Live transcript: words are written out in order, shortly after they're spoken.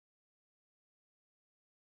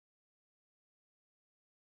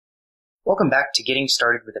Welcome back to Getting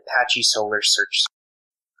Started with Apache Solr Search Server.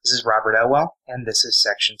 This is Robert Elwell, and this is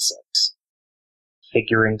Section 6,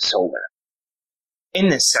 Figuring Solr. In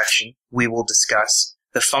this section, we will discuss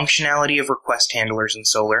the functionality of request handlers in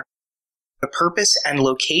Solr, the purpose and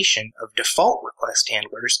location of default request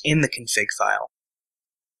handlers in the config file,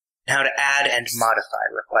 and how to add and modify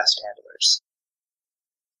request handlers.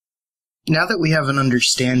 Now that we have an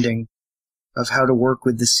understanding of how to work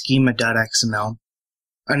with the schema.xml,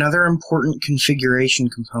 another important configuration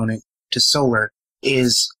component to Solr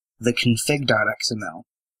is the config.xml.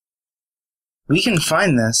 We can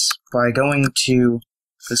find this by going to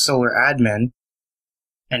the Solr admin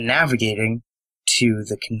and navigating to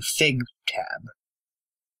the config tab.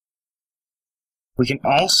 We can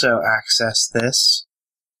also access this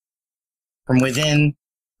from within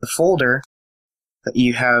the folder that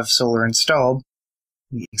you have Solr installed,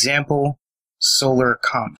 the example Solr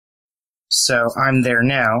conf. So I'm there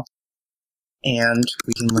now, and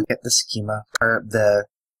we can look at the schema, or the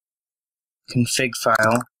config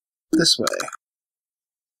file this way.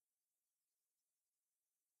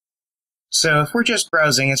 So if we're just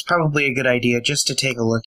browsing, it's probably a good idea just to take a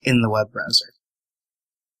look in the web browser.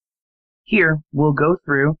 Here, we'll go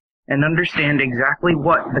through and understand exactly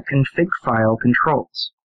what the config file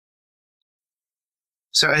controls.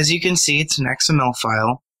 So as you can see, it's an XML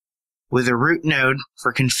file with a root node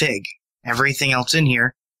for config. Everything else in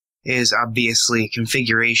here is obviously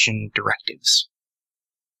configuration directives.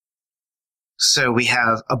 So we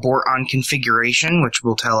have abort on configuration, which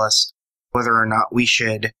will tell us whether or not we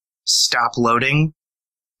should stop loading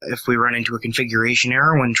if we run into a configuration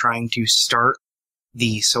error when trying to start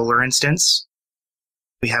the Solr instance.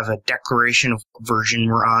 We have a declaration of what version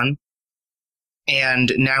we're on.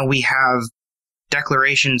 And now we have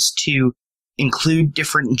declarations to include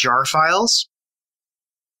different jar files.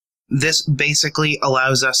 This basically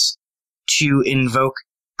allows us to invoke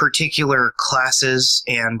particular classes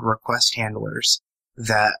and request handlers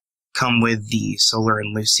that come with the Solr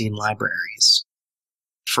and Lucene libraries.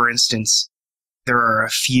 For instance, there are a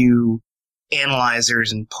few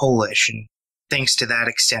analyzers in Polish, and thanks to that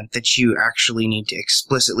extent that you actually need to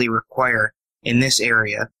explicitly require in this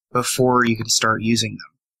area before you can start using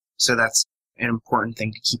them. So that's an important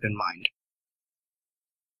thing to keep in mind.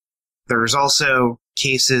 There's also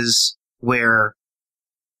cases where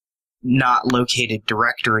not located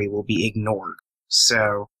directory will be ignored.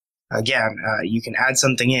 So again, you can add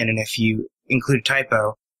something in, and if you include a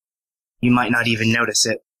typo, you might not even notice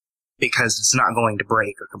it because it's not going to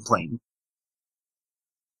break or complain.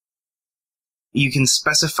 You can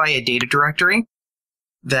specify a data directory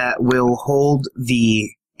that will hold the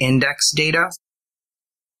index data.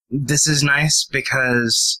 This is nice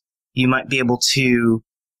because you might be able to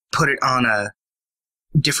put it on a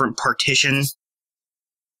different partition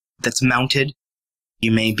that's mounted.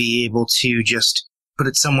 You may be able to just put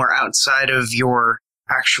it somewhere outside of your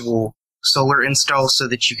actual Solr install so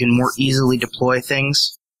that you can more easily deploy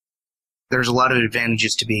things. There's a lot of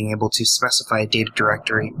advantages to being able to specify a data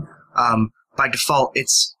directory. By default,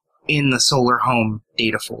 it's in the Solr home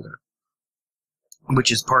data folder,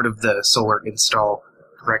 which is part of the Solr install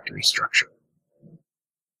directory structure.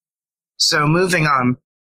 So moving on,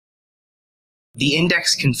 the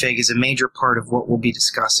index config is a major part of what we'll be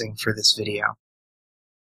discussing for this video.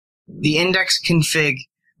 The index config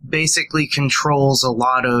basically controls a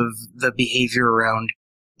lot of the behavior around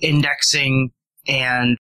indexing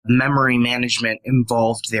and memory management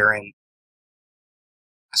involved therein.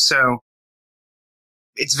 So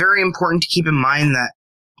it's very important to keep in mind that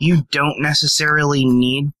you don't necessarily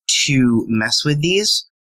need to mess with these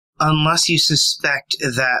unless you suspect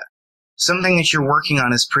that something that you're working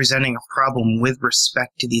on is presenting a problem with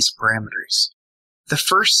respect to these parameters. The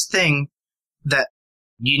first thing that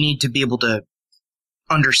you need to be able to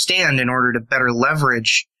understand in order to better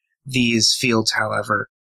leverage these fields, however,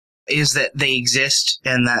 is that they exist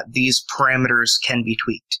and that these parameters can be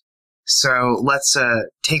tweaked. So let's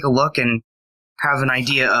take a look and have an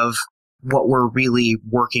idea of what we're really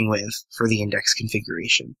working with for the index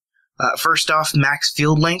configuration. First off, max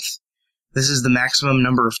field length. This is the maximum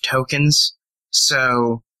number of tokens,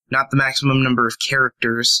 so not the maximum number of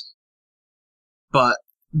characters, but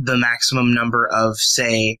the maximum number of,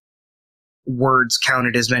 say, words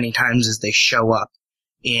counted as many times as they show up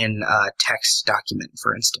in a text document,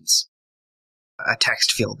 for instance. A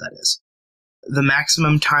text field, that is. The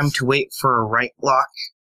maximum time to wait for a write lock,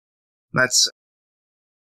 that's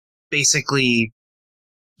basically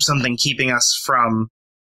something keeping us from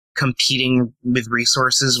competing with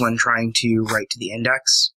resources when trying to write to the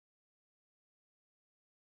index.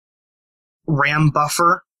 RAM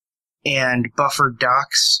buffer and buffer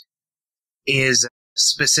docks is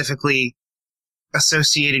specifically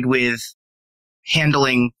associated with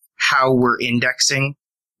handling how we're indexing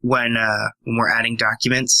when we're adding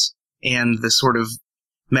documents and the sort of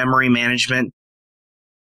memory management.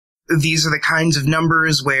 These are the kinds of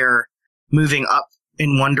numbers where moving up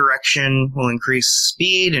in one direction will increase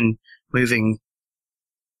speed, and moving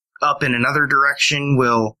up in another direction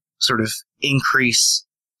will sort of increase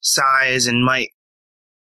size and might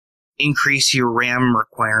increase your RAM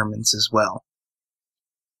requirements as well.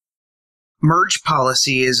 Merge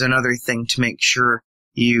policy is another thing to make sure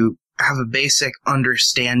you have a basic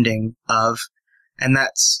understanding of, and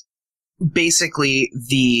that's basically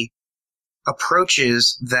the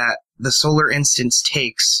approaches that the Solr instance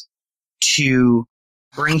takes to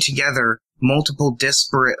bring together multiple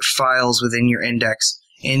disparate files within your index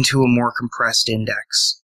into a more compressed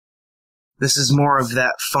index. This is more of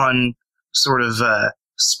that fun sort of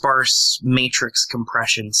sparse matrix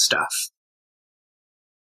compression stuff.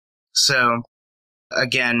 So,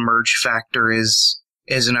 again, merge factor is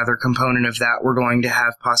another component of that. We're going to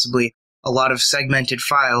have possibly a lot of segmented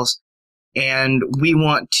files, and we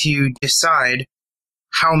want to decide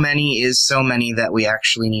how many is so many that we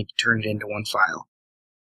actually need to turn it into one file.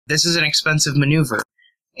 This is an expensive maneuver,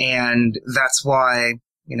 and that's why,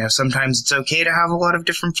 sometimes it's okay to have a lot of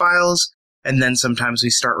different files, and then sometimes we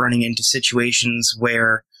start running into situations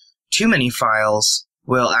where too many files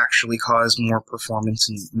will actually cause more performance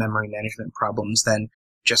and memory management problems than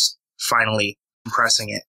just finally compressing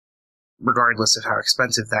it, regardless of how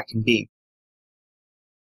expensive that can be.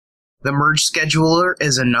 The merge scheduler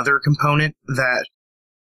is another component that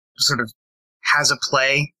sort of has a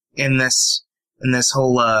play in this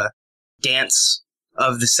whole dance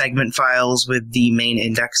of the segment files with the main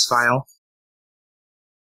index file.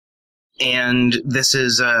 And this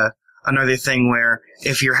is another thing where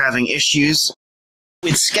if you're having issues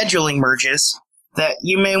with scheduling merges, that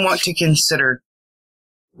you may want to consider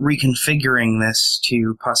reconfiguring this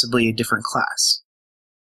to possibly a different class,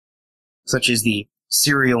 such as the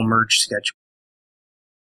serial merge schedule.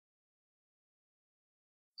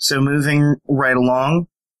 So moving right along,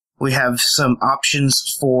 we have some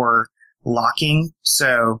options for locking.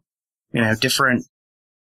 So, different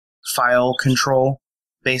file control,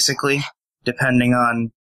 basically, depending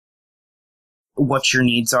on what your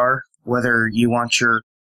needs are, whether you want your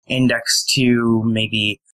index to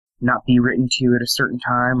maybe not be written to at a certain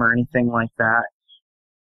time or anything like that.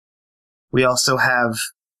 We also have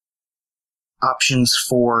options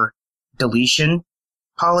for deletion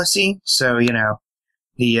policy. So,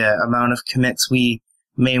 the amount of commits we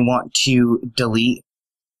may want to delete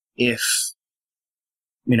if,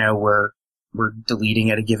 we're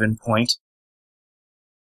deleting at a given point,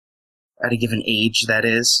 at a given age, that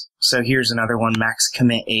is. So here's another one, max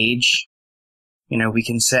commit age. We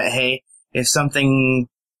can set, hey, if something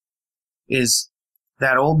is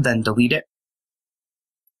that old, then delete it.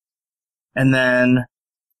 And then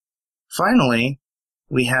finally,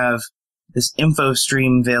 we have this info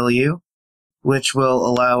stream value, which will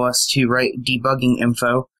allow us to write debugging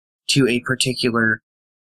info to a particular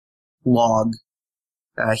log.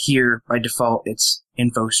 Here, by default, it's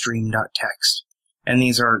infostream.txt. And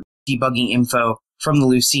these are debugging info from the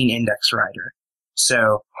Lucene index writer.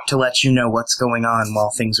 So, to let you know what's going on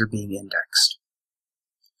while things are being indexed.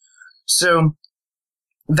 So,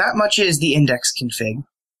 that much is the index config.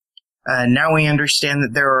 Now we understand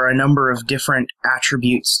that there are a number of different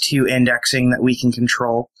attributes to indexing that we can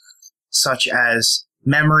control, such as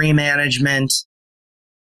memory management,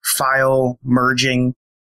 file merging,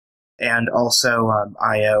 and also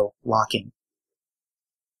I/O locking.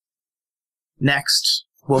 Next,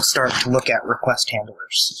 we'll start to look at request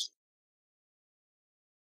handlers.